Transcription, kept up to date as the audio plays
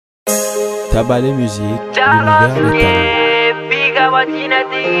Tabalé musique, l'univers des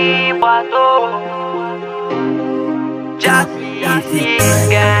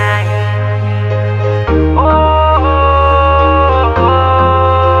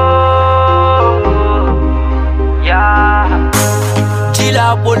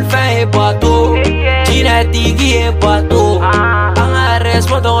Gila Bolfin et bateau, Gina Tigui et bateau, Anga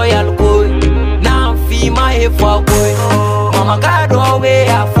respondo yalko, Nam Fima et Fakoy, Mama Gado we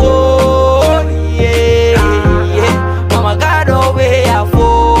a fo, yeah, Mama Gado we a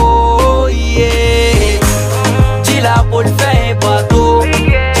fo, yeah. Gila Bolfin et bateau,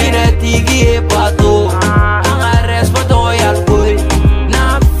 Gina Tigui et bateau, Anga respondo yalko,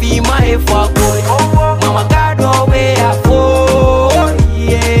 Nam Fima et Fakoy, Mama Gado we a fo.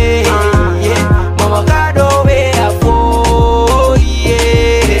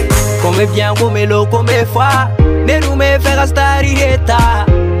 Bien comme lo come fa ne nous me faire stari heta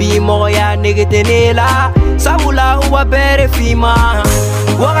bi moya negete la sabula uwa bere fima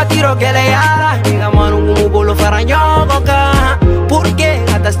wa tiro gele yara nga manu bolo faranyogo ka porque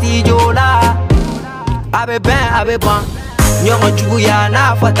atastillo la abe ban nyongo jugu ya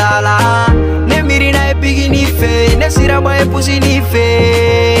na fatala ne mirina e bigini fe ne siraba e pusini fe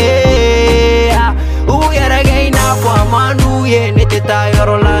uyara gaina kwa manu ye ne teta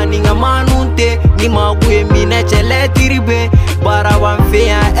yorola ninga manunte ni magwe mina chele tiribe barawan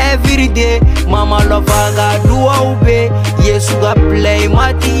feya everyday mama lovaga duwa ube yesu ga play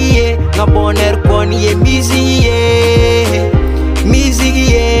matiye nga boner koni ye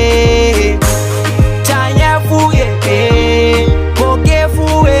miziye chanya fuye koke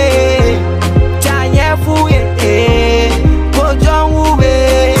fuye chanya fuye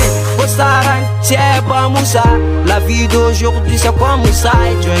kojongube kosaran cheba musa. La vie d'aujourd'hui c'est comme ça.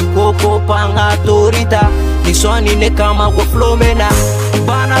 Et tu es un coco panga torita. Ni soni ne kama go flomena.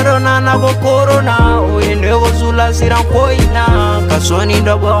 Banarona na go corona. Oye ne go zula siran koina. Kasoni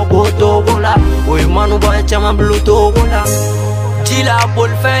ndogo go togola. Oye manu ba chama blue togola. Gila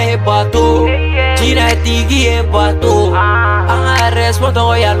Bolfin et bateau, Gina Tigui et bateau. Anga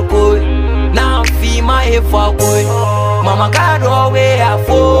respondo yalko. Na Fima et Fakoy. Mama Gado we a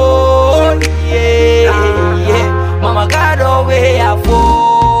fo, yeah. Mama Gado we a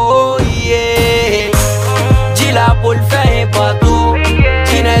fo, yeah. Gila Bolfin et bateau,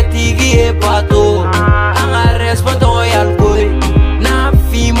 Gina Tigui et bateau. Anga respondo yalko, na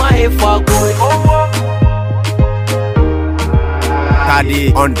Fima et Fakoy.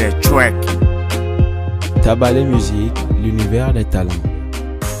 Caddy on the track. Tabalé musique, l'univers des talents.